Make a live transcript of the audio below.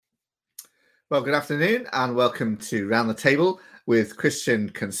Well, good afternoon and welcome to Round the Table with Christian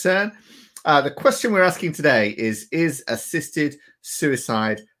Concern. The question we're asking today is assisted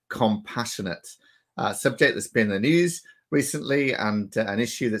suicide compassionate? Subject that's been in the news recently and an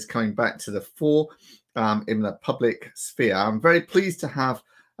issue that's coming back to the fore in the public sphere. I'm very pleased to have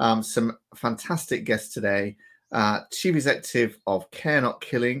some fantastic guests today. Chief Executive of Care Not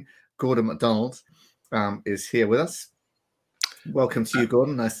Killing, Gordon MacDonald, is here with us. Welcome to you,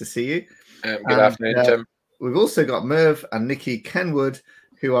 Gordon. Nice to see you. Good afternoon, Tim. We've also got Merv and Nikki Kenwood,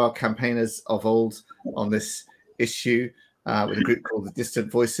 who are campaigners of old on this issue with a group called the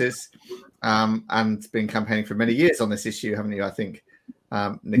Distant Voices, and been campaigning for many years on this issue, haven't you? I think,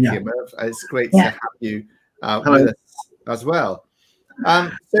 Nikki and Merv. It's great to have you with us as well.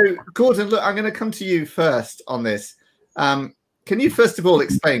 So, Gordon, look, I'm going to come to you first on this. Can you first of all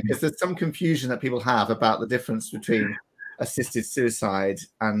explain, because there's some confusion that people have about the difference between assisted suicide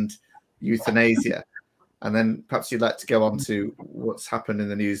and euthanasia, and then perhaps you'd like to go on to what's happened in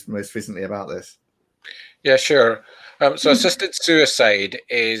the news most recently about this. Yeah, sure. So assisted suicide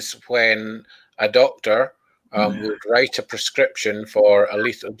is when a doctor would write a prescription for a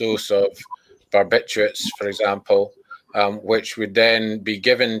lethal dose of barbiturates, for example, which would then be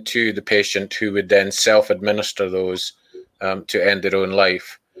given to the patient, who would then self-administer those to end their own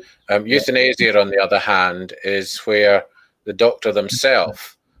life. Euthanasia, on the other hand, is where the doctor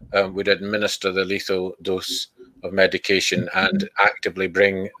themselves would administer the lethal dose of medication and actively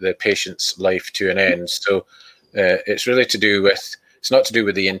bring the patient's life to an end. So it's really it's not to do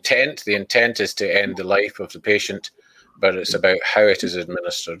with the intent. The intent is to end the life of the patient, but it's about how it is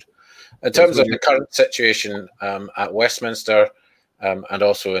administered. In terms of the current situation at Westminster and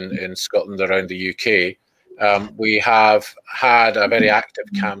also in Scotland, around the UK, we have had a very active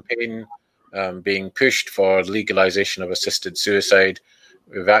campaign being pushed for legalisation of assisted suicide.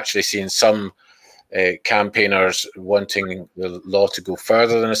 We've actually seen some campaigners wanting the law to go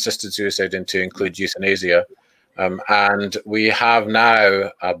further than assisted suicide and to include euthanasia. And we have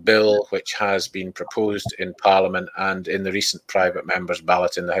now a bill which has been proposed in Parliament, and in the recent private member's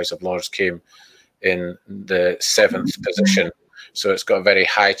ballot in the House of Lords came in the 7th position. So it's got a very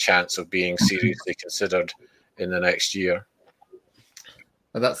high chance of being seriously considered in the next year.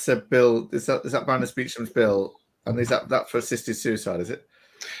 And that's a bill. Is that Baroness Beecham's bill? And is that for assisted suicide? Is it?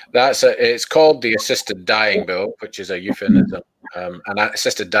 It's called the Assisted Dying Bill, which is a euphemism. And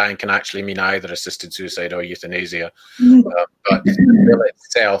assisted dying can actually mean either assisted suicide or euthanasia. But the bill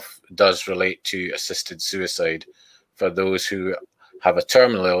itself does relate to assisted suicide for those who have a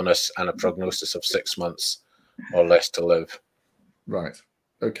terminal illness and a prognosis of 6 months or less to live. Right.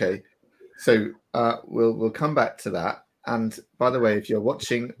 Okay. So we'll come back to that. And by the way, if you're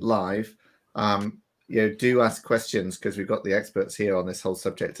watching live, do ask questions, because we've got the experts here on this whole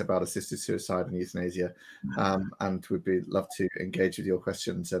subject about assisted suicide and euthanasia, and we'd love to engage with your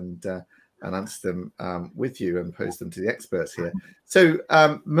questions and answer them with you and pose them to the experts here. So,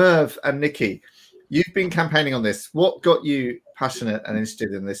 Merv and Nikki, you've been campaigning on this. What got you passionate and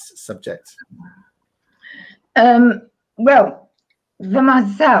interested in this subject? Well, for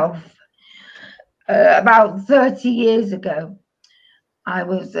myself, about 30 years ago, I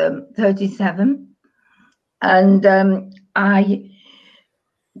was 37. And I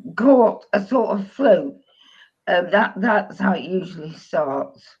caught a sort of flu. That's how it usually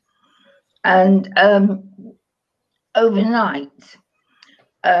starts. And overnight,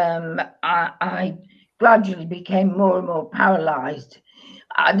 I gradually became more and more paralysed.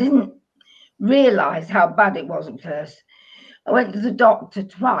 I didn't realise how bad it was at first. I went to the doctor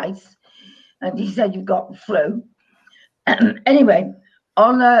twice, and he said, "You've got the flu." Anyway,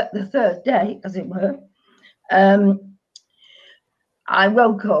 on the third day, as it were, I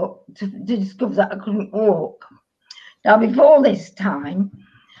woke up to discover that I couldn't walk. Now, before this time,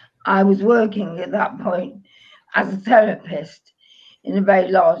 I was working at that point as a therapist in a very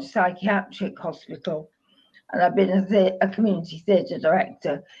large psychiatric hospital, and I've been a community theatre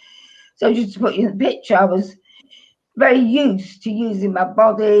director. So just to put you in the picture, I was very used to using my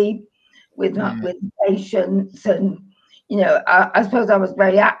body with patients, and I suppose I was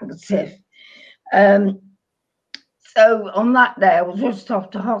very active. So on that day, I was rushed off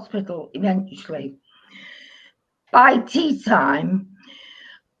to hospital eventually. By tea time,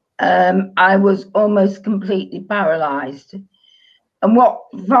 I was almost completely paralysed. And what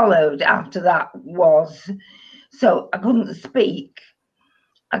followed after that was, so I couldn't speak,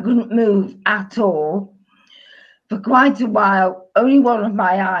 I couldn't move at all. For quite a while, only one of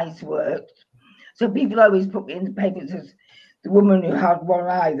my eyes worked. So people always put me in the papers as the woman who had one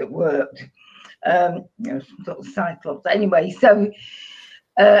eye that worked. Sort of cyclops. Anyway, so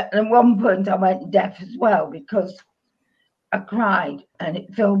And at one point I went deaf as well because I cried and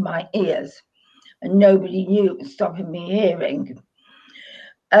it filled my ears and nobody knew it was stopping me hearing.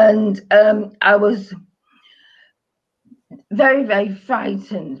 And I was very, very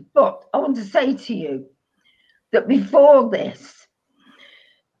frightened. But I want to say to you that before this,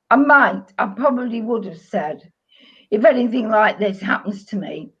 I probably would have said, if anything like this happens to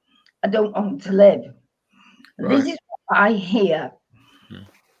me, I don't want to live. Right. This is what I hear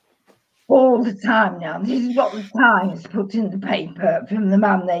all the time now. This is what the Times put in the paper from the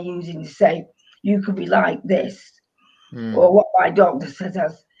man they're using to say, you could be like this. Or what my doctor says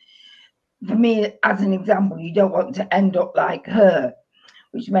as, for me, as an example, you don't want to end up like her,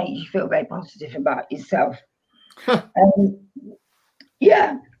 which makes you feel very positive about yourself.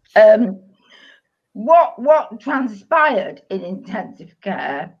 What transpired in intensive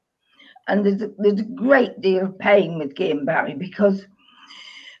care, and there's a great deal of pain with Guillain-Barré because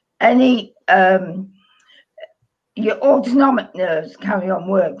your autonomic nerves carry on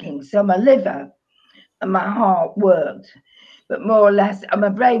working. So my liver and my heart worked, but more or less, and my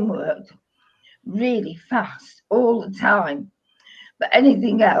brain worked really fast all the time, but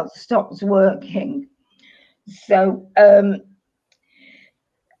anything else stops working. So I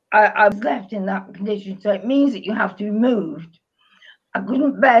was left in that condition. So it means that you have to be moved. I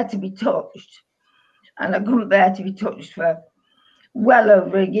couldn't bear to be touched, and I couldn't bear to be touched for well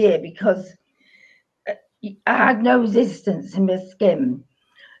over a year because I had no resistance in my skin.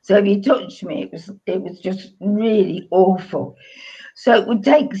 So if you touched me, it was just really awful. So it would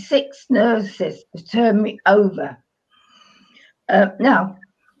take 6 nurses to turn me over. Now,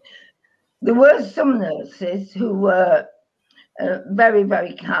 there were some nurses who were very,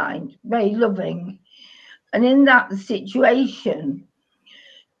 very kind, very loving. And in that situation,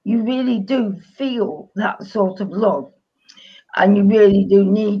 you really do feel that sort of love. And you really do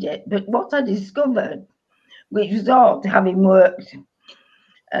need it. But what I discovered, which was odd, having worked,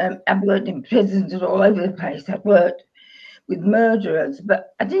 I've worked in prisons and all over the place. I've worked with murderers,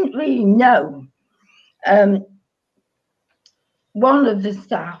 but I didn't really know. One of the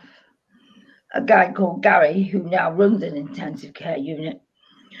staff, a guy called Gary, who now runs an intensive care unit,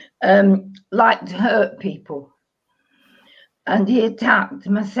 liked to hurt people. And he attacked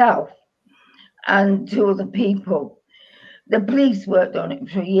myself and 2 other people. The police worked on it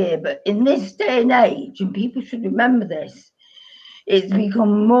for a year, but in this day and age, and people should remember this, it's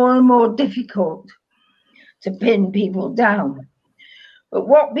become more and more difficult to pin people down. But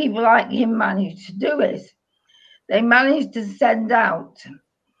what people like him managed to do is they managed to send out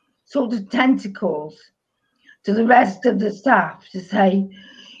sort of tentacles to the rest of the staff to say,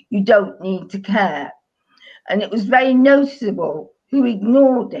 you don't need to care. And it was very noticeable who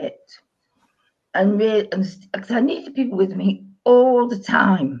ignored it. And because I needed people with me all the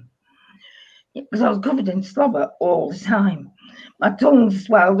time, because I was covered in slobber all the time. My tongue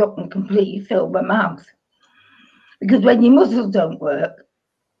swelled up and completely filled my mouth. Because when your muscles don't work,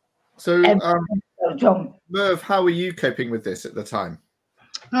 so Merv, how were you coping with this at the time?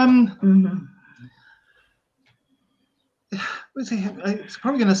 It's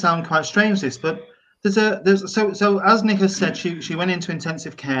probably going to sound quite strange, this, but so as Nick has said, she went into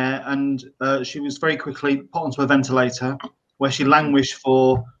intensive care and she was very quickly put onto a ventilator where she languished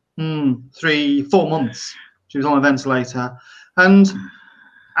for 3-4 months. She was on a ventilator, and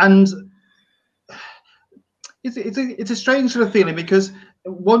it's a strange sort of feeling, because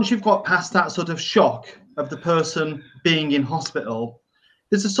once you've got past that sort of shock of the person being in hospital,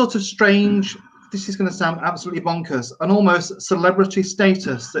 there's a sort of strange, this is going to sound absolutely bonkers, an almost celebrity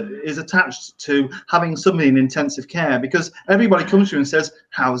status that is attached to having somebody in intensive care, because everybody comes to you and says,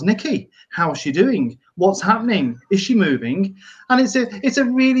 how's Nikki? How's she doing? What's happening? Is she moving? And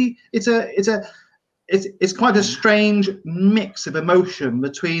it's quite a strange mix of emotion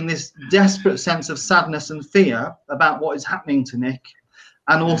between this desperate sense of sadness and fear about what is happening to Nick,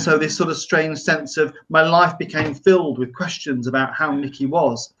 and also this sort of strange sense of my life became filled with questions about how Nikki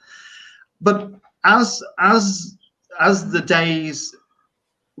was. But as the days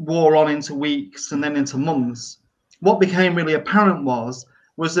wore on into weeks and then into months, what became really apparent was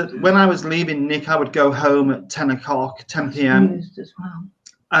that when I was leaving Nick, I would go home at 10 p.m.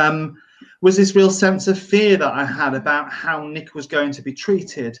 Was this real sense of fear that I had about how Nick was going to be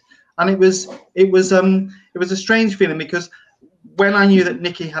treated. And it was a strange feeling, because when I knew that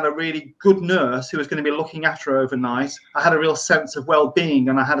Nikki had a really good nurse who was going to be looking after her overnight, I had a real sense of well-being,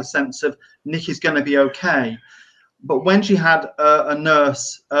 and I had a sense of Nikki's going to be okay. but when she had a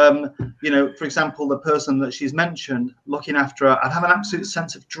nurse, for example, the person that she's mentioned looking after her, I'd have an absolute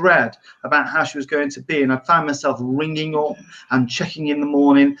sense of dread about how she was going to be. And I'd find myself ringing up and checking in the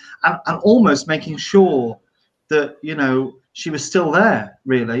morning and almost making sure that, she was still there,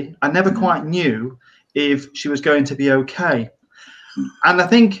 really. I never quite knew if she was going to be okay. And I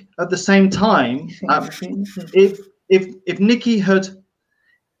think at the same time, if Nikki had,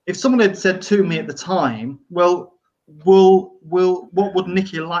 if someone had said to me at the time, well, what would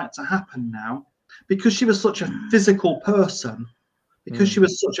Nikki like to happen now? Because she was such a physical person, because she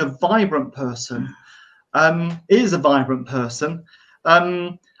was such a vibrant person, is a vibrant person.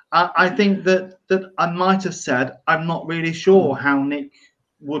 I think that I might have said, I'm not really sure how Nick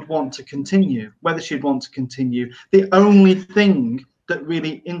would want to continue, whether she'd want to continue. The only thing that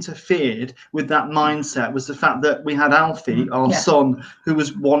really interfered with that mindset was the fact that we had Alfie, our son, who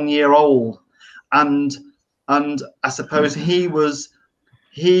was 1 year old, and I suppose he was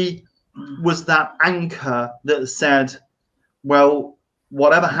that anchor that said, well,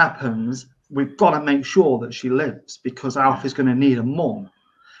 whatever happens, we've got to make sure that she lives, because Alfie's going to need a mum.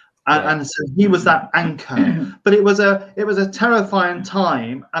 And so he was that anchor. But it was a terrifying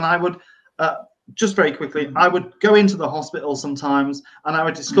time, and I would just very quickly, I would go into the hospital sometimes, and I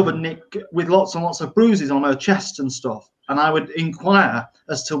would discover Nick with lots and lots of bruises on her chest and stuff, and I would inquire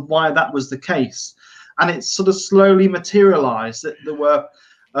as to why that was the case. And it sort of slowly materialized that there were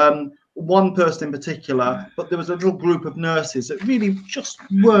one person in particular, but there was a little group of nurses that really just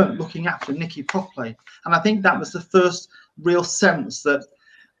weren't looking after Nikki properly. And I think that was the first real sense that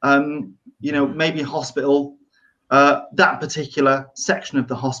maybe hospital, that particular section of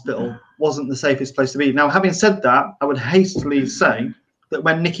the hospital wasn't the safest place to be. Now, having said that, I would hastily say that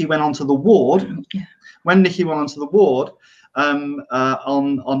when Nikki went onto the ward,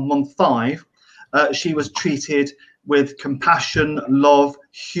 on month 5, she was treated with compassion, love,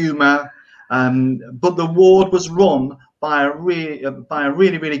 humour, but the ward was run by a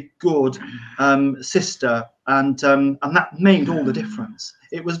really good sister, and that made all the difference.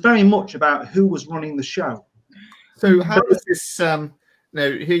 It was very much about who was running the show. So how does this?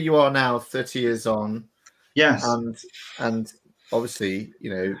 Here you are now, 30 years on. Yes, and obviously,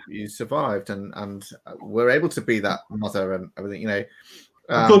 you survived and were able to be that mother and everything,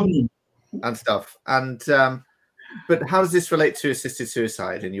 and stuff. And but how does this relate to assisted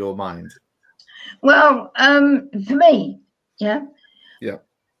suicide in your mind? Well, for me,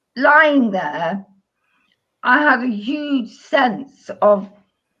 lying there, I had a huge sense of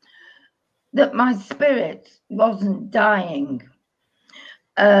that my spirit wasn't dying,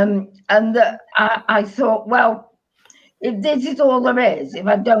 and that I thought, well, if this is all there is, if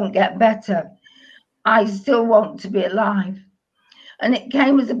I don't get better, I still want to be alive. And it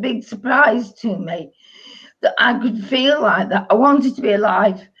came as a big surprise to me that I could feel like that. I wanted to be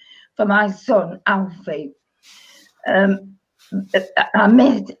alive for my son, Alfie. I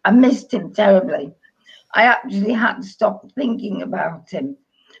missed him terribly. I actually had to stop thinking about him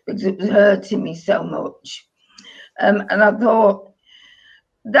because it was hurting me so much. And I thought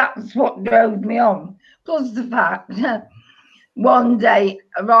that's what drove me on. Plus the fact one day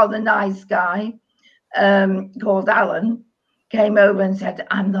a rather nice guy called Alan came over and said,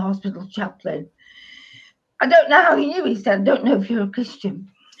 I'm the hospital chaplain. I don't know how he knew. He said, I don't know if you're a Christian,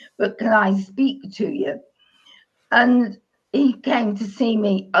 but can I speak to you? And he came to see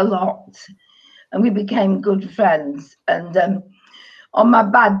me a lot, and we became good friends. And on my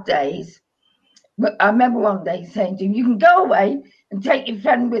bad days, I remember one day saying to him, you can go away and take your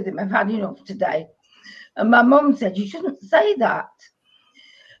friend with him. I've had enough today. And my mum said, you shouldn't say that.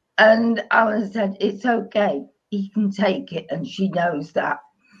 And Alan said, it's okay. He can take it, and she knows that.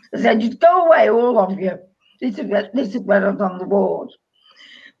 I said, just go away, all of you. This is when I was on the ward,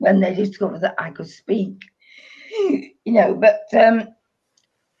 when they discovered that I could speak. But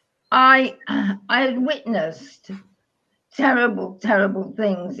I had witnessed terrible, terrible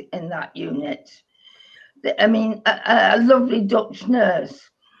things in that unit. I mean, a lovely Dutch nurse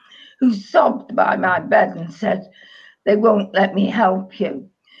who sobbed by my bed and said, they won't let me help you.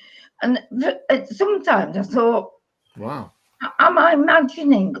 And sometimes I thought, wow, am I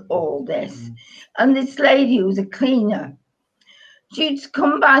imagining all this? And this lady who was a cleaner, she used to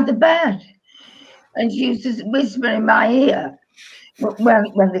come by the bed and she used to whisper in my ear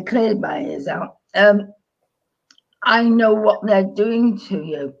when they cleared my ears out, I know what they're doing to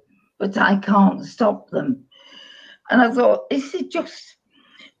you, but I can't stop them. And I thought, this is just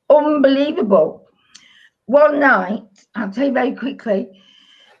unbelievable. One night, I'll tell you very quickly,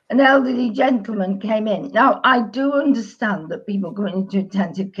 an elderly gentleman came in. Now, I do understand that people going into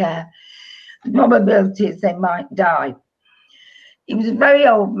intensive care, the probability is they might die. He was a very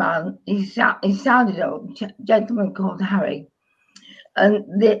old man. He sounded old, a gentleman called Harry. And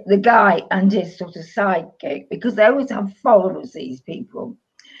the guy and his sort of sidekick, because they always have followers, these people,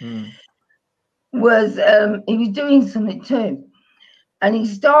 was he was doing something too. And he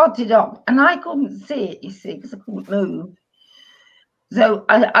started off, and I couldn't see it, you see, because I couldn't move. So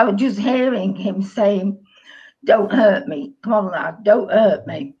I was just hearing him saying, "Don't hurt me. Come on, lad, don't hurt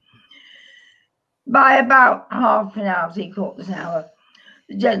me." By about half an hour, 3/4 hour,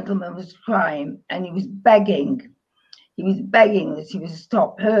 the gentleman was crying and he was begging. He was begging that he would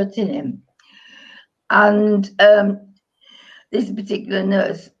stop hurting him. And this particular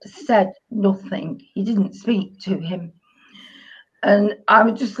nurse said nothing. He didn't speak to him. And I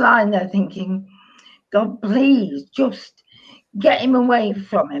was just lying there thinking, God, please just get him away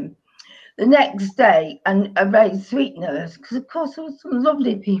from him. The next day, and a very sweet nurse, because of course there were some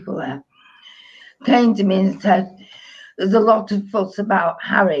lovely people there, came to me and said, there's a lot of fuss about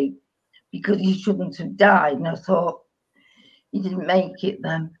Harry because he shouldn't have died. And I thought, he didn't make it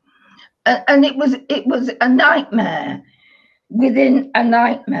then. And it was a nightmare within a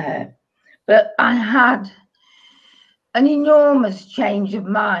nightmare. But I had an enormous change of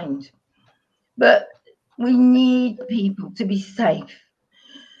mind. But we need people to be safe.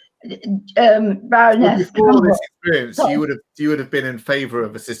 Baroness, before this experience, you would have been in favour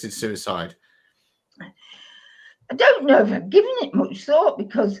of assisted suicide. I don't know if I've given it much thought,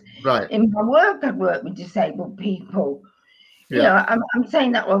 because in my work I've worked with disabled people. You know, I'm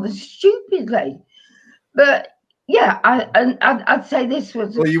saying that rather stupidly, but yeah, I'd say this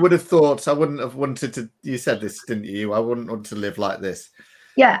was. Well, you would have thought, I wouldn't have wanted to. You said this, didn't you? I wouldn't want to live like this.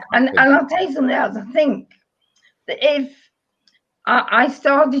 Yeah, and I'll tell you something else. I think that if I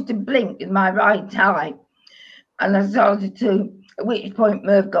started to blink with my right eye, and I started to, at which point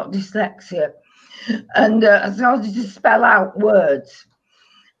Merv got dyslexia, and I started to spell out words,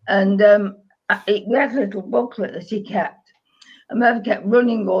 and we had a little booklet that he kept. And Merv kept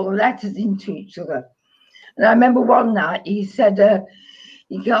running all the letters into each other. And I remember one night he said,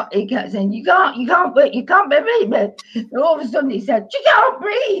 he kept saying, you can't breathe. And all of a sudden he said, you can't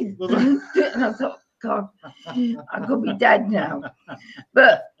breathe. And I thought, God, I could be dead now.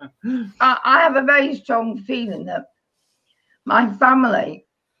 But I have a very strong feeling that my family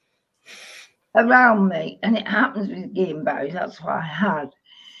around me, and it happens with Guillain-Barré, that's what I had.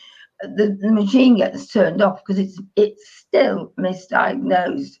 The machine gets turned off because it's still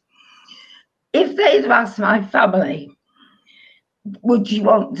misdiagnosed. If they'd have asked my family, would you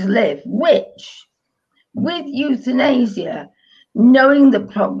want to live? Which, with euthanasia, knowing the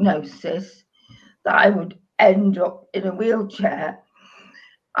prognosis that I would end up in a wheelchair,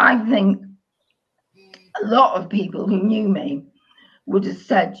 I think a lot of people who knew me would have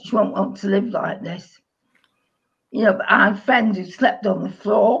said, you won't want to live like this. You know, but I had friends who slept on the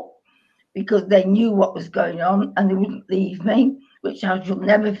floor because they knew what was going on and they wouldn't leave me, which I shall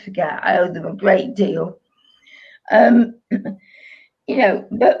never forget. I owe them a great deal. You know,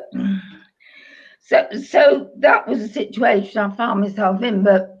 but so that was the situation I found myself in.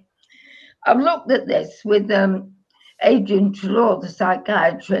 But I've looked at this with Adrian Treloar, the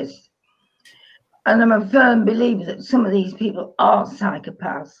psychiatrist, and I'm a firm believer that some of these people are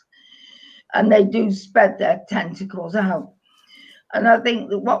psychopaths and they do spread their tentacles out. And I think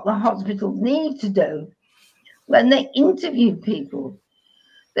that what the hospitals need to do when they interview people,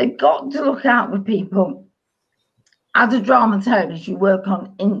 they've got to look out for people. As a dramatherapist, you work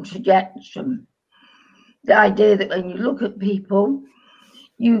on introjection. The idea that when you look at people,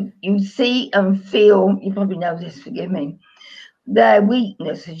 you see and feel, you probably know this, forgive me, their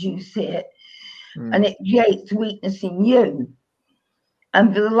weakness as you see it, and it creates weakness in you.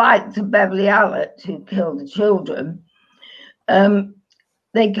 And for the likes of Beverly Allett, who killed the children,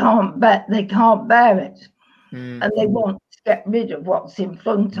 they can't bear it, and they want to get rid of what's in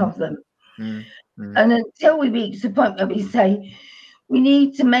front of them. And until we reach the point where we say we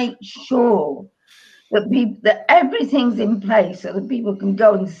need to make sure that everything's in place so that people can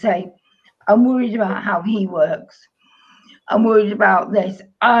go and say, I'm worried about how he works, I'm worried about this,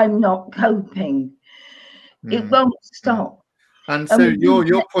 I'm not coping, it won't stop. And so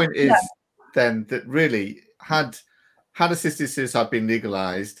your point is then that really had assisted suicide been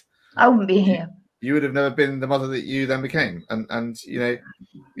legalized, I wouldn't be here. You would have never been the mother that you then became, and you know,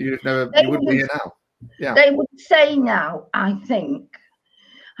 you wouldn't be here now. Yeah, they would say now, I think,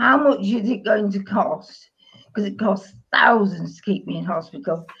 how much is it going to cost? Because it costs thousands to keep me in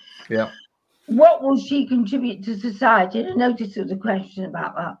hospital. Yeah. What will she contribute to society? And I noticed there was a question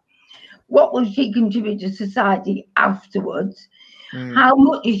about that. What will she contribute to society afterwards? How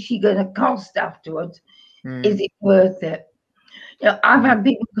much is she going to cost afterwards? Is it worth it? You know, I've had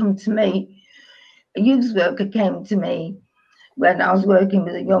people come to me. A youth worker came to me when I was working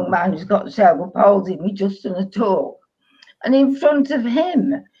with a young man who's got cerebral palsy. We just done a talk, and in front of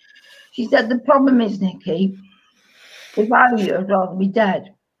him, she said, "The problem is, Nikki, if I were you, I'd rather be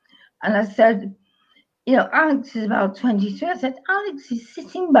dead." And I said, "You know, Alex is about 23." I said, "Alex is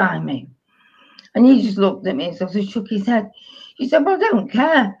sitting by me." And he just looked at me and sort of shook his head. He said, "Well, I don't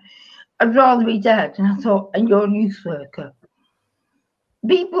care. I'd rather be dead." And I thought, and you're a youth worker.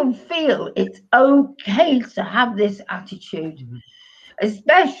 People feel it's okay to have this attitude,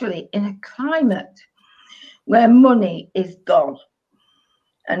 especially in a climate where money is God.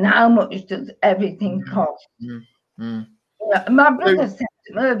 And how much does everything cost? You know, my brother said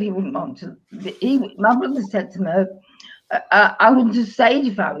to Merv, he wouldn't want to. My brother said to Merv, "I wouldn't have stayed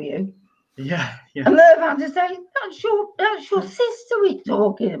if I were you." Yeah. And Merv had to say, "That's your sister we're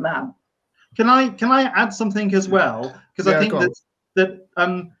talking about." Can I add something as well? Because I think that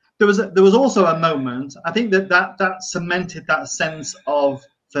there was also a moment. I think that cemented that sense of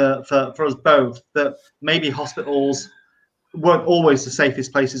for us both that maybe hospitals weren't always the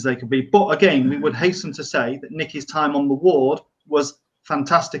safest places they could be. But again, we would hasten to say that Nikki's time on the ward was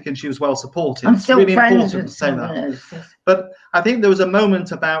fantastic and she was well supported. I'm still really friends important with to say that. But I think there was a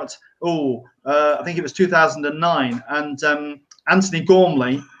moment about I think it was 2009, and Anthony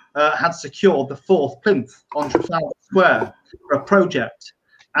Gormley had secured the 4th plinth on Trafalgar Square for a project,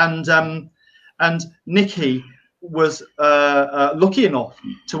 and Nikki was lucky enough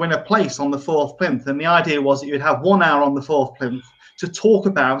to win a place on the 4th plinth, and the idea was that you'd have 1 hour on the 4th plinth to talk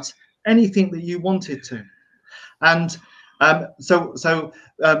about anything that you wanted to, and so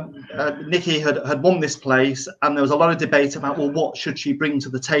Nikki had won this place, and there was a lot of debate about, well, what should she bring to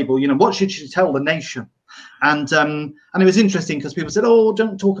the table? You know, what should she tell the nation? And it was interesting because people said, "Oh,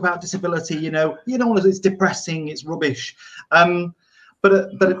 don't talk about disability. You know, it's depressing, it's rubbish."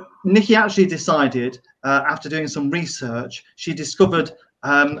 But Nikki actually decided, after doing some research, she discovered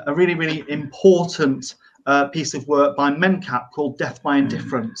a really, really important piece of work by MenCap called Death by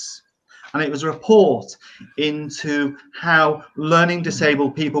Indifference. And it was a report into how learning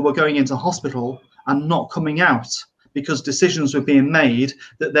disabled people were going into hospital and not coming out because decisions were being made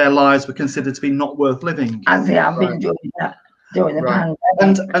that their lives were considered to be not worth living. As they have been doing that during the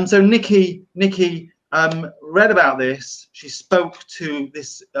pandemic. And so Nikki read about this. She spoke to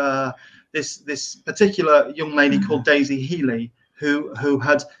this this particular young lady called Daisy Healy, who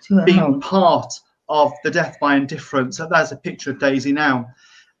had been part of the Death by Indifference. So there's a picture of Daisy now,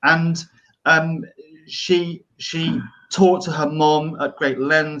 and she talked to her mum at great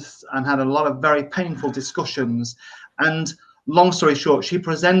length and had a lot of very painful discussions. And long story short, she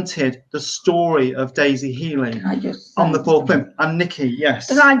presented the story of Daisy Healy on the 4th plinth. And Nikki, yes.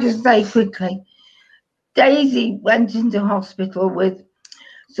 Can I just say quickly, Daisy went into hospital with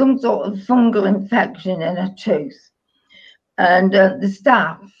some sort of fungal infection in her tooth, and the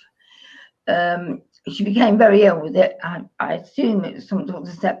staff, she became very ill with it. I assume it was some sort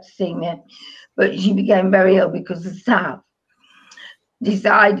of septicemia, but she became very ill because the staff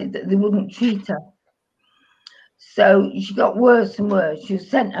decided that they wouldn't treat her. So she got worse and worse. She was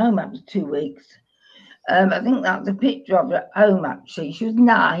sent home after 2 weeks. I think that's a picture of her at home, actually. She was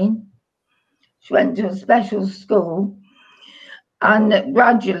 9. She went to a special school, and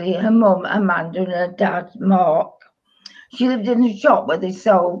gradually her mum, Amanda, and her dad, Mark, she lived in a shop where they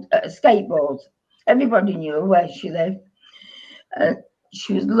sold skateboards. Everybody knew where she lived.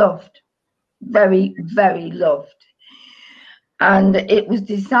 She was loved, very, very loved. And it was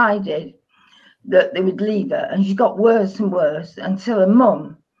decided that they would leave her, and she got worse and worse until her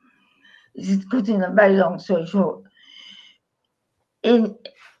mum, this is cutting a very long story short, in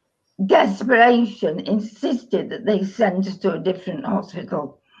desperation insisted that they send her to a different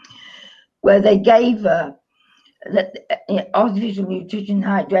hospital where they gave her artificial nutrition,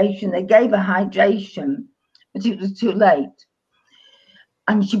 hydration. They gave her hydration, but it was too late,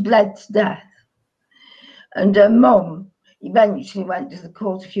 and she bled to death. And her mum eventually went to the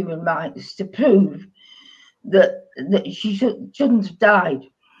Court of Human Rights to prove that she shouldn't have died,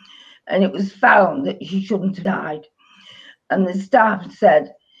 and it was found that she shouldn't have died. And the staff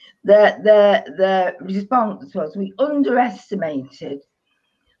said their response was, "We underestimated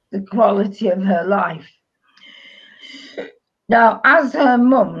the quality of her life." Now, as her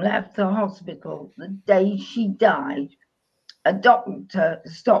mum left the hospital the day she died, a doctor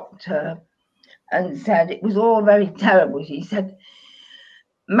stopped her and said it was all very terrible. She said,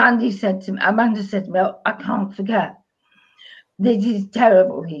 Amanda said to me, "Oh, I can't forget. This is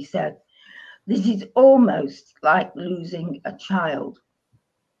terrible," he said. this is almost like losing a child.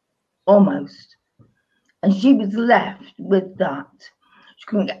 Almost. And she was left with that. She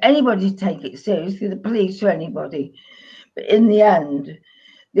couldn't get anybody to take it seriously, the police or anybody. But in the end,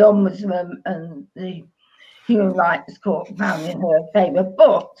 the Ombudsman and the Human Rights Court found in her favour.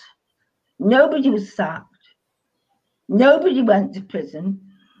 But nobody was sacked. Nobody went to prison.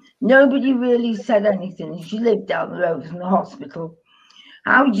 Nobody really said anything. She lived down the road from the hospital.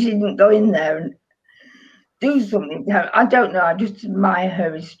 How she didn't go in there and do something to her, I don't know. I just admire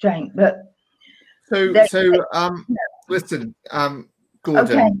her restraint. But listen, Gordon,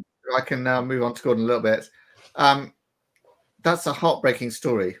 okay. I can now move on to Gordon a little bit. That's a heartbreaking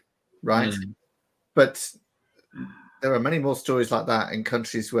story, right? But there are many more stories like that in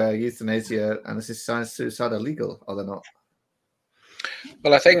countries where euthanasia and assisted suicide are legal, are they not?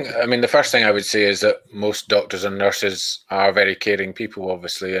 Well, I mean, the first thing I would say is that most doctors and nurses are very caring people,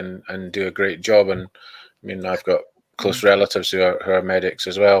 obviously, and do a great job. And I mean, I've got close relatives who are medics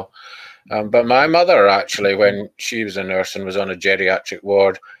as well. But my mother, actually, when she was a nurse and was on a geriatric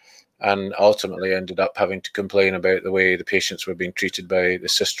ward, and ultimately ended up having to complain about the way the patients were being treated by the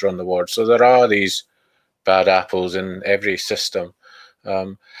sister on the ward. So there are these bad apples in every system.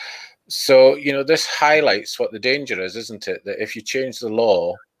 So, you know, this highlights what the danger is, isn't it? That if you change the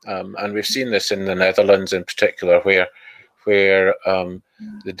law, and we've seen this in the Netherlands in particular, where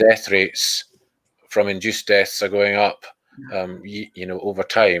the death rates from induced deaths are going up, you know, over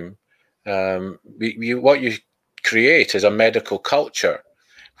time, what you create is a medical culture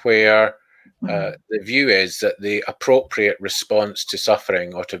where the view is that the appropriate response to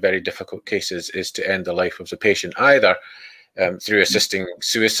suffering or to very difficult cases is to end the life of the patient, either through assisting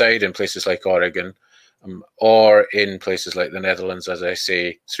suicide in places like Oregon, or in places like the Netherlands, as I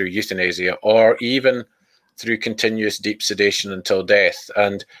say, through euthanasia, or even through continuous deep sedation until death.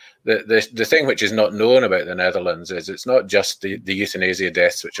 And the thing which is not known about the Netherlands is it's not just the euthanasia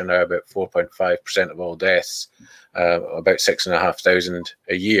deaths, which are now about 4.5% of all deaths, about 6,500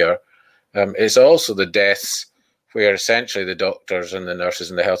 a year. It's also the deaths where essentially the doctors and the nurses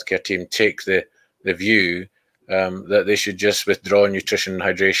and the healthcare team take the view that they should just withdraw nutrition and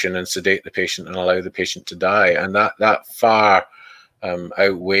hydration and sedate the patient and allow the patient to die. And that far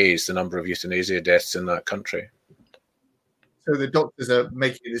outweighs the number of euthanasia deaths in that country. So the doctors are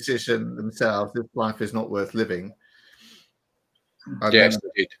making a decision themselves if life is not worth living. Yes,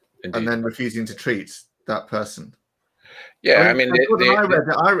 indeed. And then refusing to treat that person. Yeah,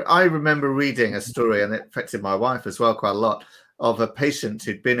 I remember reading a story, and it affected my wife as well quite a lot, of a patient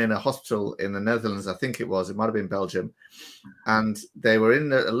who'd been in a hospital in the Netherlands, I think it might have been Belgium, and they were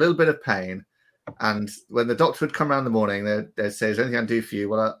in a little bit of pain. And when the doctor would come around in the morning, they'd say, "Is there anything I can do for you?"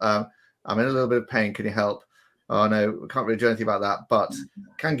 "Well, I'm in a little bit of pain. Can you help?" "Oh, no, we can't really do anything about that, but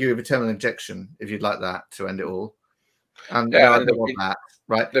can give you a vitamin injection if you'd like that to end it all." And I don't want that,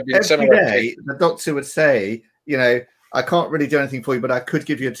 right? Every day, the doctor would say, you know, "I can't really do anything for you, but I could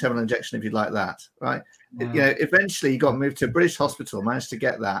give you a terminal injection if you'd like that," right? You know, eventually he got moved to a British hospital, managed to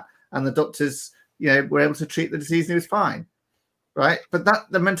get that, and the doctors, you know, were able to treat the disease and he was fine, right? But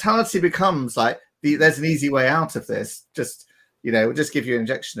the mentality becomes like, there's an easy way out of this. Just, you know, we'll just give you an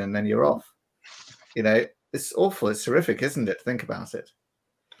injection and then you're off. You know, it's awful. It's horrific, isn't it? Think about it.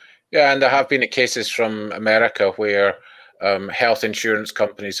 Yeah, and there have been cases from America where health insurance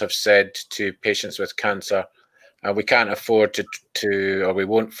companies have said to patients with cancer, we can't afford to, or we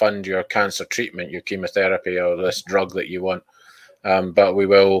won't fund your cancer treatment, your chemotherapy, or this drug that you want, but we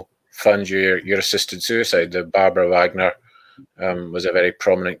will fund your assisted suicide. The Barbara Wagner was a very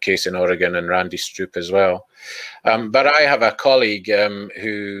prominent case in Oregon, and Randy Stroop as well. But I have a colleague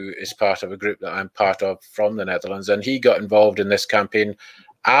who is part of a group that I'm part of from the Netherlands, and he got involved in this campaign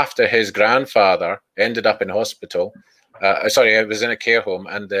after his grandfather ended up in hospital. It was in a care home,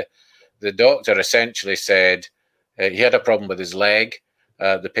 and the doctor essentially said he had a problem with his leg.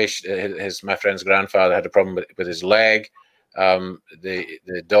 The patient, my friend's grandfather, had a problem with his leg.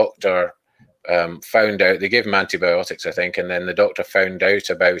 The doctor found out, they gave him antibiotics, I think, and then the doctor found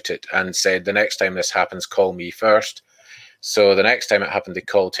out about it and said, "The next time this happens, call me first." So the next time it happened, they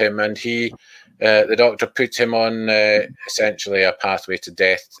called him, and the doctor put him on essentially a pathway to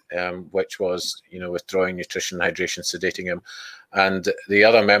death, which was, you know, withdrawing nutrition, hydration, sedating him. And the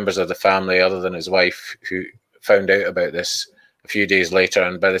other members of the family, other than his wife, who found out about this a few days later,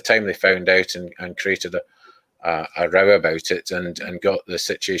 and by the time they found out and created a row about it and got the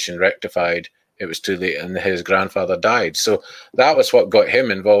situation rectified, it was too late, and his grandfather died. So that was what got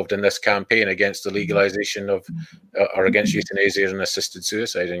him involved in this campaign against the legalization of, or against euthanasia and assisted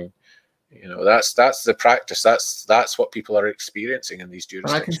suicide. And You know, that's the practice. That's what people are experiencing in these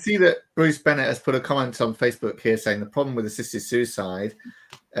jurisdictions. And I can see that Bruce Bennett has put a comment on Facebook here saying the problem with assisted suicide,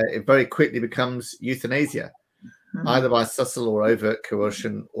 it very quickly becomes euthanasia, either by subtle or overt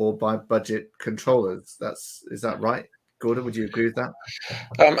coercion or by budget controllers. Is that right? Gordon, would you agree with that?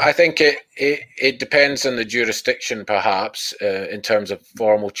 I think it depends on the jurisdiction, perhaps, in terms of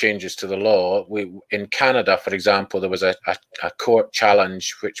formal changes to the law. In Canada, for example, there was a court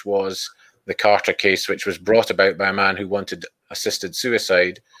challenge, which was the Carter case, which was brought about by a man who wanted assisted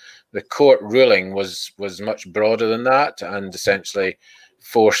suicide. The court ruling was much broader than that, and essentially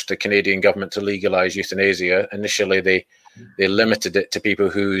forced the Canadian government to legalize euthanasia. Initially, they limited it to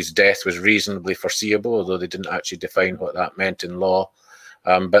people whose death was reasonably foreseeable, although they didn't actually define what that meant in law.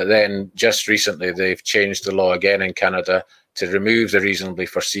 But then just recently, they've changed the law again in Canada to remove the reasonably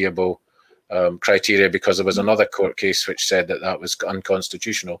foreseeable criteria, because there was another court case which said that was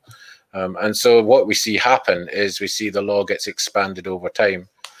unconstitutional. And so what we see happen is we see the law gets expanded over time.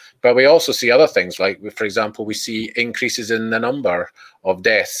 But we also see other things, like, for example, we see increases in the number of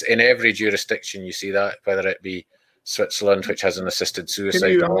deaths in every jurisdiction. You see that, whether it be Switzerland, which has an assisted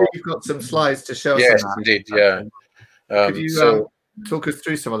suicide law. You've got some slides to show us. Yes, indeed, yeah. Could you talk us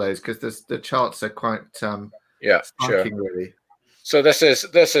through some of those, because the charts are quite striking, really. So this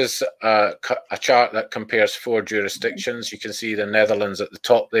is a chart that compares 4 jurisdictions. You can see the Netherlands at the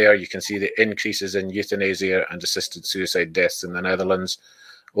top there. You can see the increases in euthanasia and assisted suicide deaths in the Netherlands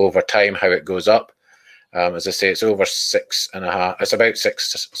over time, how it goes up. As I say, it's over 6.5. It's about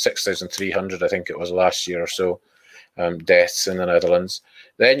 6,300, I think it was last year or so, deaths in the Netherlands.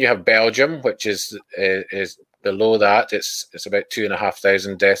 Then you have Belgium, which is below that. It's about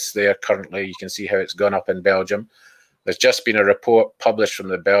 2,500 deaths there currently. You can see how it's gone up in Belgium. There's just been a report published from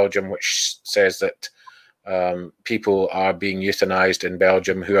the Belgium which says that people are being euthanized in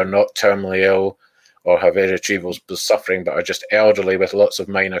Belgium who are not terminally ill or have irretrievable suffering, but are just elderly with lots of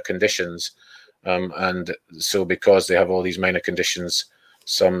minor conditions. And so because they have all these minor conditions,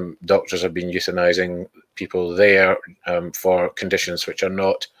 some doctors have been euthanizing people there for conditions which are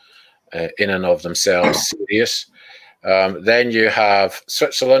not in and of themselves serious. Then you have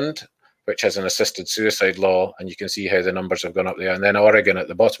Switzerland, which has an assisted suicide law, and you can see how the numbers have gone up there. And then Oregon at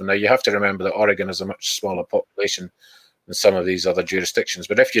the bottom. Now, you have to remember that Oregon has a much smaller population than some of these other jurisdictions.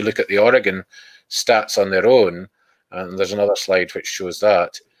 But if you look at the Oregon stats on their own, and there's another slide which shows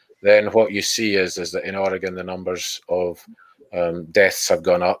that, then what you see is that in Oregon, the numbers of deaths have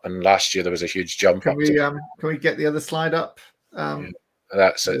gone up. And last year, there was a huge jump. Can we get the other slide up?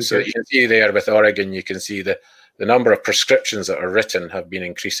 That's it. So you can see there with Oregon, you can see the number of prescriptions that are written have been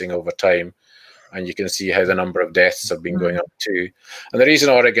increasing over time. And you can see how the number of deaths have been going up too. And the reason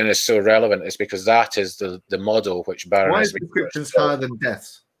Oregon is so relevant is because that is the model which Barron has been. Why is prescriptions higher than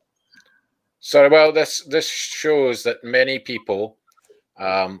deaths? So, well, this shows that many people,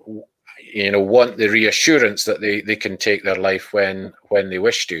 want the reassurance that they can take their life when they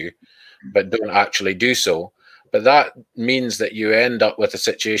wish to, but don't actually do so. But that means that you end up with a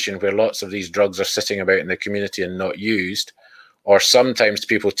situation where lots of these drugs are sitting about in the community and not used. Or sometimes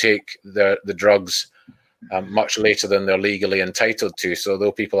people take the drugs much later than they're legally entitled to. So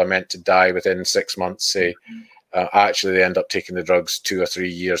though people are meant to die within 6 months, say, actually they end up taking the drugs 2 or 3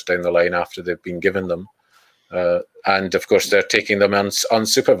 years down the line after they've been given them. And of course, they're taking them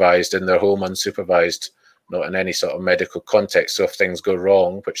unsupervised in their home, unsupervised, not in any sort of medical context. So if things go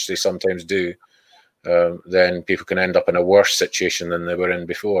wrong, which they sometimes do, then people can end up in a worse situation than they were in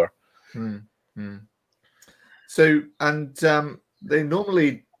before. So, and they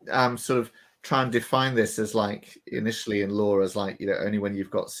normally sort of try and define this as, like, initially in law as, like, only when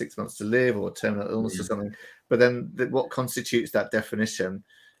you've got 6 months to live or terminal illness or something. But then what constitutes that definition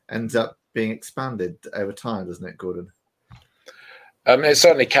ends up being expanded over time, doesn't it, Gordon? It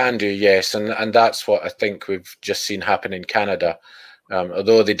certainly can do, yes. And that's what I think we've just seen happen in Canada.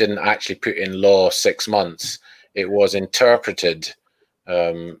 Although they didn't actually put in law 6 months, it was interpreted.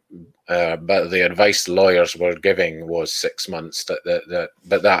 But the advice lawyers were giving was 6 months. But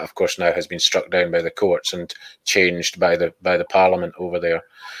that, of course, now has been struck down by the courts and changed by the Parliament over there.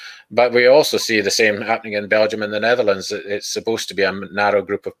 But we also see the same happening in Belgium and the Netherlands. It's supposed to be a narrow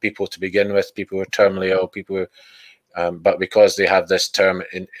group of people to begin with, people who are terminally ill, people who, but because they have this term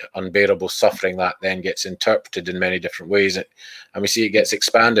in unbearable suffering, that then gets interpreted in many different ways. And we see it gets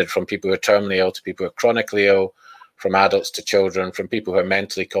expanded from people who are terminally ill to people who are chronically ill, from adults to children, from people who are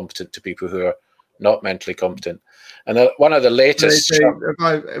mentally competent to people who are not mentally competent. And one of the latest...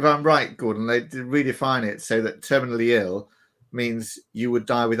 if I'm right, Gordon, they redefine it so that terminally ill means you would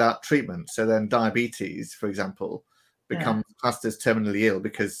die without treatment. So then diabetes, for example, become classed as terminally ill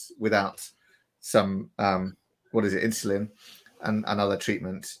because without some insulin and other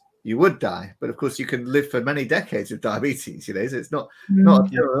treatment, you would die. But of course, you can live for many decades with diabetes. So it's not a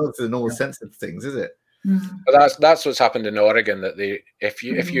terminal illness in the normal sense of things, is it? But that's what's happened in Oregon. That if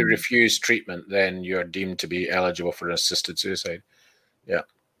you refuse treatment, then you're deemed to be eligible for assisted suicide. Yeah.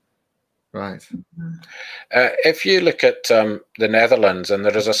 Right. If you look at the Netherlands, and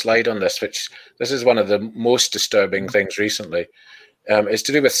there is a slide on this, this is one of the most disturbing things recently. It's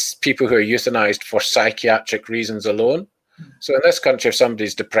to do with people who are euthanized for psychiatric reasons alone. So in this country, if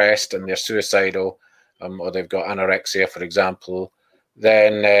somebody's depressed and they're suicidal, or they've got anorexia, for example,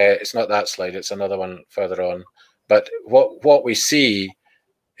 then it's not that slide, it's another one further on. But what we see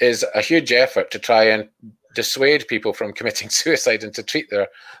is a huge effort to try and dissuade people from committing suicide and to treat their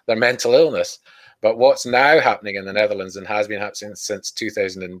mental illness. But what's now happening in the Netherlands, and has been happening since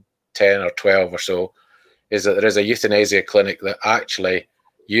 2010 or 12 or so, is that there is a euthanasia clinic that actually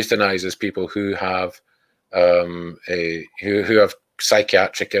euthanizes people who have who have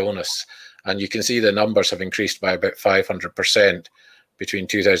psychiatric illness. And you can see the numbers have increased by about 500% between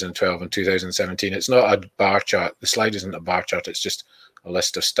 2012 and 2017. It's not a bar chart. The slide isn't a bar chart. It's just a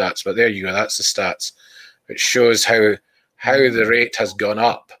list of stats. But there you go. That's the stats. It shows how the rate has gone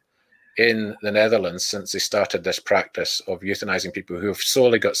up in the Netherlands since they started this practice of euthanizing people who have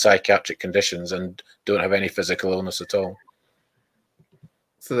solely got psychiatric conditions and don't have any physical illness at all.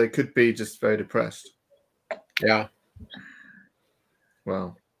 So they could be just very depressed. Yeah.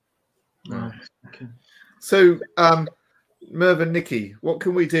 Wow. Okay. So, Merv and Nikki, what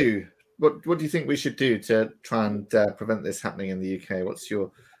can we do? What do you think we should do to try and prevent this happening in the UK? What do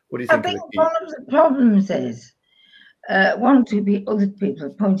you think? I think one of the problems is, other people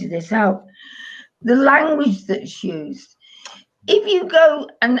have pointed this out, the language that's used. If you go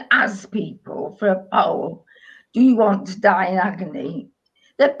and ask people for a poll, do you want to die in agony?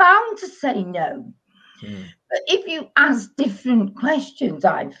 They're bound to say no. But if you ask different questions,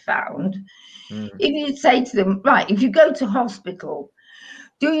 I've found, if you say to them, right, if you go to hospital,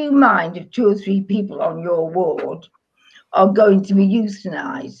 do you mind if 2 or 3 people on your ward are going to be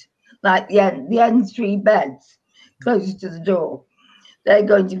euthanized? Like the N3 beds closest to the door, they're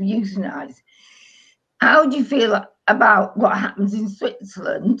going to be euthanized. How do you feel about what happens in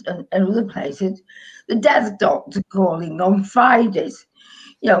Switzerland and other places? The death doctor calling on Fridays.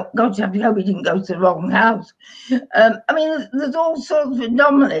 God hope he didn't go to the wrong house. I mean, there's all sorts of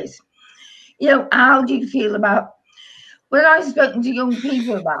anomalies. How do you feel about, when I've spoken to young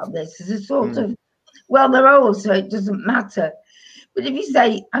people about this, there's a sort of, well, they're old, so it doesn't matter. But if you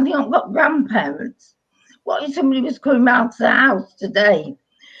say, have you not got grandparents? What if somebody was coming round to the house today?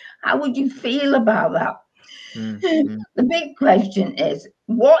 How would you feel about that? The big question is,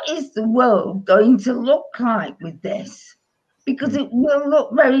 what is the world going to look like with this? Because it will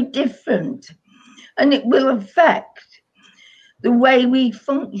look very different, and it will affect the way we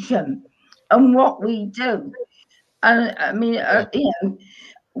function and what we do. And I mean,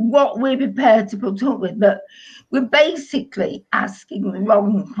 what we're prepared to put up with, but we're basically asking the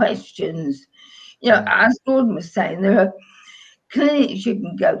wrong questions. As Gordon was saying, there are clinics you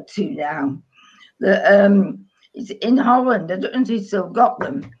can go to now. It's in Holland. I don't know if they still got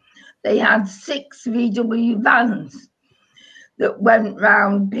them. They had 6 VW vans that went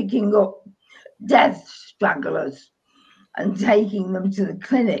round picking up death stragglers and taking them to the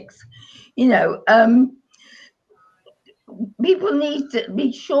clinics. People need to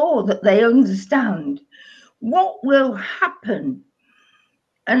be sure that they understand what will happen.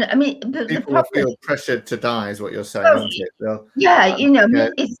 And I mean, people will feel pressured to die, is what you're saying, isn't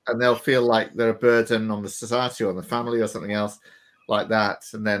it? And they'll feel like they're a burden on the society or on the family or something else like that.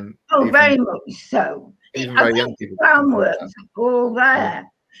 And then, very much so. Even very young people. Groundworks all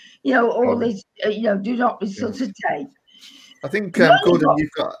there. All this. Do not resuscitate. I think Gordon,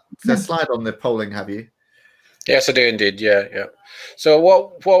 you've got a slide on the polling, have you? Yes, I do indeed. Yeah. So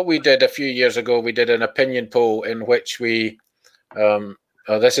what we did a few years ago, we did an opinion poll in which we.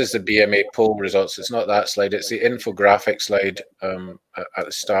 This is the BMA poll results. It's not that slide. It's the infographic slide at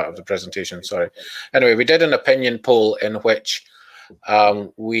the start of the presentation. Sorry. Anyway, we did an opinion poll in which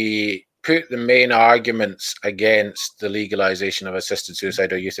we put the main arguments against the legalization of assisted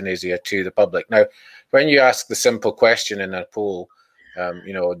suicide or euthanasia to the public. Now, when you ask the simple question in a poll,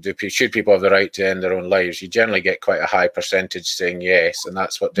 should people have the right to end their own lives? You generally get quite a high percentage saying yes, and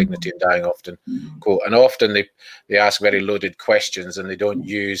that's what Dignity in Dying often quote. And often they ask very loaded questions, and they don't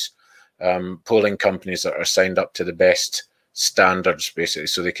use polling companies that are signed up to the best standards, basically,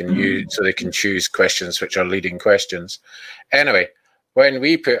 so they can choose questions which are leading questions. Anyway, when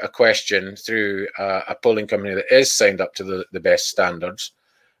we put a question through a polling company that is signed up to the best standards,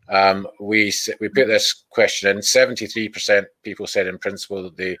 we put this question in. 73% people said in principle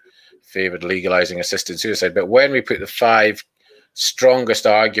that they favoured legalising assisted suicide. But when we put the 5 strongest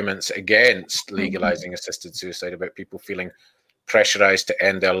arguments against legalising assisted suicide, about people feeling pressurised to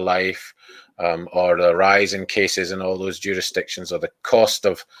end their life, or the rise in cases in all those jurisdictions, or the cost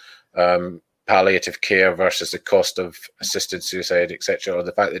of palliative care versus the cost of assisted suicide, etc., or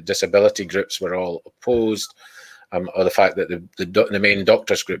the fact that disability groups were all opposed, or the fact that the main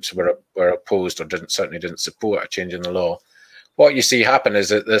doctors groups were opposed or certainly didn't support a change in the law. What you see happen is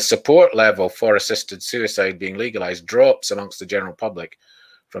that the support level for assisted suicide being legalised drops amongst the general public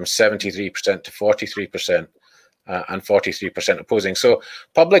from 73% to 43%, and 43% opposing. So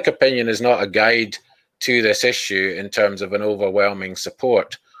public opinion is not a guide to this issue in terms of an overwhelming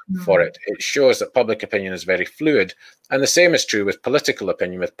support for it. It shows that public opinion is very fluid. And the same is true with political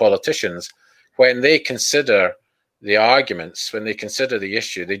opinion, with politicians. When they consider the arguments, when they consider the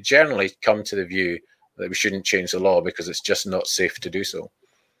issue, they generally come to the view that we shouldn't change the law because it's just not safe to do so.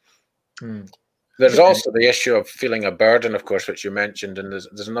 There's also the issue of feeling a burden, of course, which you mentioned, and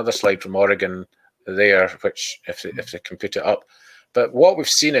there's another slide from Oregon there, which if they can put it up. But what we've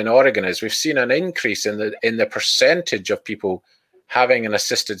seen in Oregon is we've seen an increase in the percentage of people having an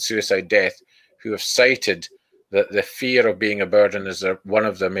assisted suicide death who have cited that the fear of being a burden is one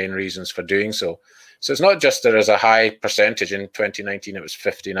of the main reasons for doing so. So it's not just there is a high percentage. In 2019, it was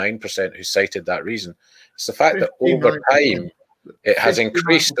 59% who cited that reason. It's the fact that over time, it has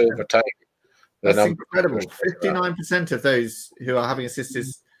increased over time. That's incredible. 59% of those who are having assisted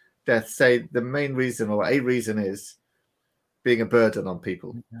death say the main reason or a reason is being a burden on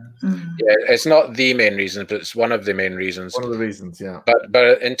people. Yeah, it's not the main reason, but it's one of the main reasons. One of the reasons, yeah.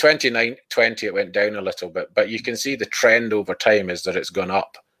 But in 2020, it went down a little bit. But you can see the trend over time is that it's gone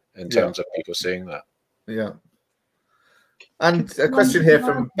up in terms of people saying that. Yeah. And a question here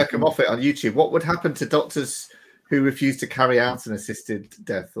from Becca Moffat on YouTube. What would happen to doctors who refuse to carry out an assisted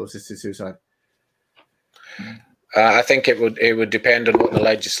death or assisted suicide? I think it would depend on what the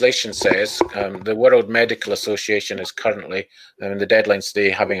legislation says. The World Medical Association is currently, in the deadlines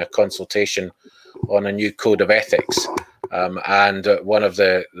today, having a consultation on a new code of ethics. And one of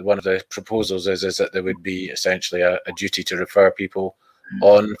the proposals is that there would be essentially a duty to refer people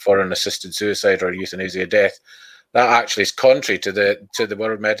on for an assisted suicide or euthanasia death. That actually is contrary to the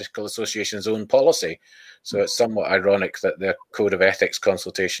World Medical Association's own policy. So it's somewhat ironic that their code of ethics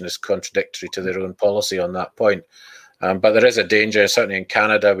consultation is contradictory to their own policy on that point. But there is a danger. Certainly in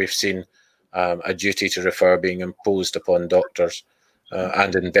Canada, we've seen a duty to refer being imposed upon doctors,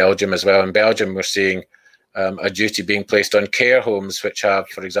 and in Belgium as well. In Belgium, we're seeing a duty being placed on care homes which have,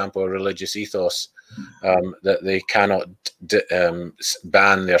 for example, a religious ethos, that they cannot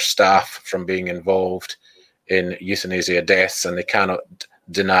ban their staff from being involved in euthanasia deaths, and they cannot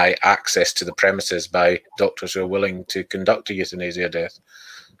deny access to the premises by doctors who are willing to conduct a euthanasia death.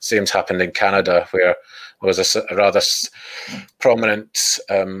 Same's happened in Canada, where there was a rather prominent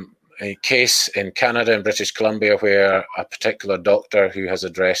a case in Canada and British Columbia where a particular doctor who has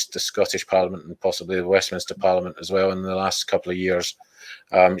addressed the Scottish Parliament and possibly the Westminster Parliament as well in the last couple of years,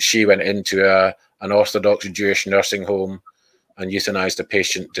 she went into an Orthodox Jewish nursing home and euthanized a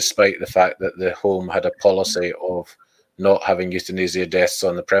patient despite the fact that the home had a policy of not having euthanasia deaths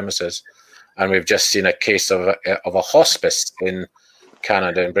on the premises. And we've just seen a case of a hospice in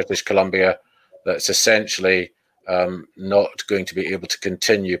Canada and British Columbia that's essentially not going to be able to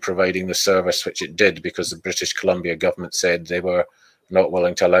continue providing the service which it did because the British Columbia government said they were not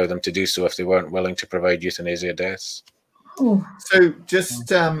willing to allow them to do so if they weren't willing to provide euthanasia deaths. So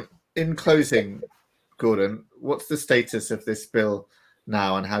just in closing, Gordon, what's the status of this bill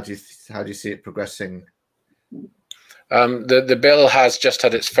now, and how do you see it progressing? The bill has just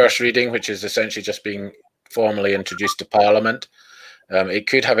had its first reading, which is essentially just being formally introduced to Parliament. It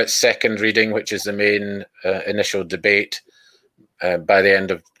could have its second reading, which is the main initial debate by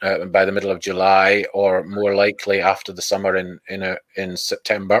the middle of July, or more likely after the summer in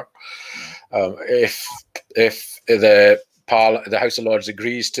September. If the House of Lords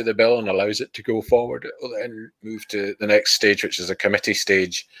agrees to the bill and allows it to go forward, it will then move to the next stage, which is a committee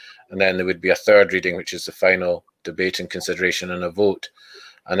stage, and then there would be a third reading, which is the final debate and consideration and a vote.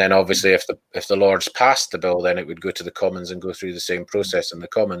 And then obviously if the Lords passed the bill, then it would go to the Commons and go through the same process in the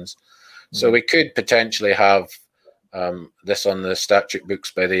Commons. So we could potentially have this on the statute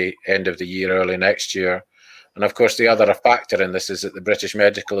books by the end of the year, early next year. And of course, the other factor in this is that the British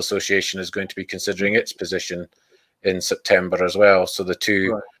Medical Association is going to be considering its position in September as well. So the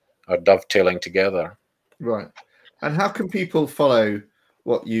two are dovetailing together. Right. And how can people follow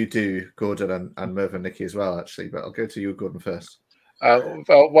what you do, Gordon and Merv and Nikki as well, actually? But I'll go to you, Gordon, first.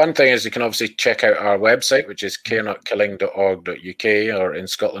 Well, one thing is you can obviously check out our website, which is carenotKilling.org.uk, or in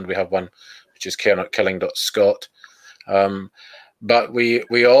Scotland we have one, which is carenotKilling.scot. But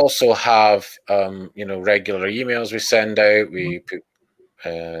we also have regular emails we send out. We put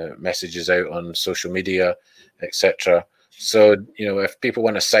messages out on social media, etc. So if people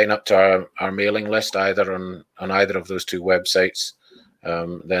want to sign up to our mailing list, either on either of those two websites,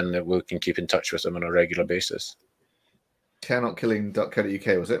 then we can keep in touch with them on a regular basis.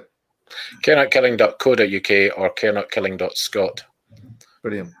 carenotKilling.co.uk, was it? carenotKilling.co.uk or carenotKilling.scot.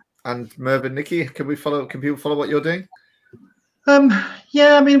 Brilliant. And Merv and Nikki, can people follow what you're doing?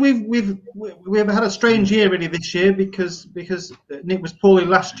 Yeah, I mean we've had a strange year really this year because Nick was poorly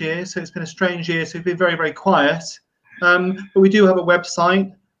last year, so it's been a strange year. So we've been very, very quiet. But we do have a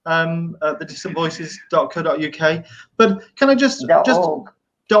website, thedistantvoices.co.uk. But can I just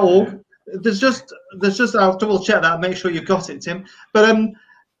 .org. There's just I'll double check that and make sure you've got it, Tim. But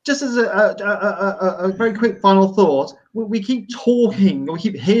just as a very quick final thought, we keep talking, or we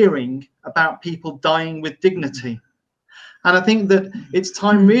keep hearing about people dying with dignity. And I think that it's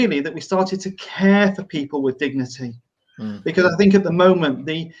time really that we started to care for people with dignity, because I think at the moment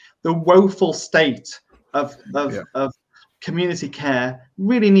the woeful state of community care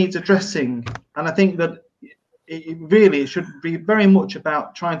really needs addressing. And I think that it should be very much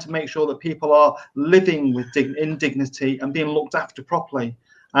about trying to make sure that people are living with in dignity and being looked after properly.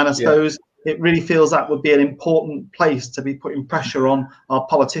 And I suppose it really feels that would be an important place to be putting pressure on our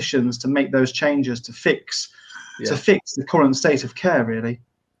politicians to make those changes to fix the current state of care, really.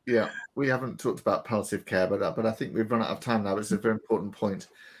 Yeah, we haven't talked about palliative care, but I think we've run out of time now. It's a very important point,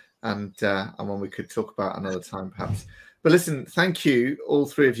 and one we could talk about another time, perhaps. But listen, thank you, all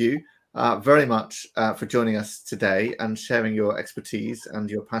three of you, very much for joining us today and sharing your expertise and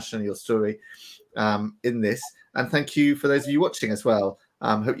your passion and your story in this. And thank you for those of you watching as well.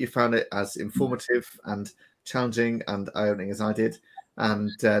 Hope you found it as informative and challenging and eye-opening as I did.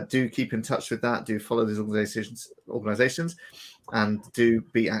 And do keep in touch with that. Do follow these organisations, and do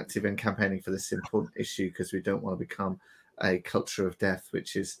be active in campaigning for this important issue, because we don't want to become a culture of death,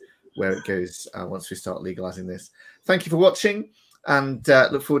 which is where it goes once we start legalising this. Thank you for watching, and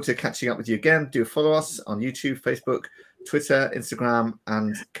look forward to catching up with you again. Do follow us on YouTube, Facebook, Twitter, Instagram,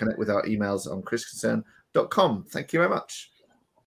 and connect with our emails on chrisconcern.com. Thank you very much.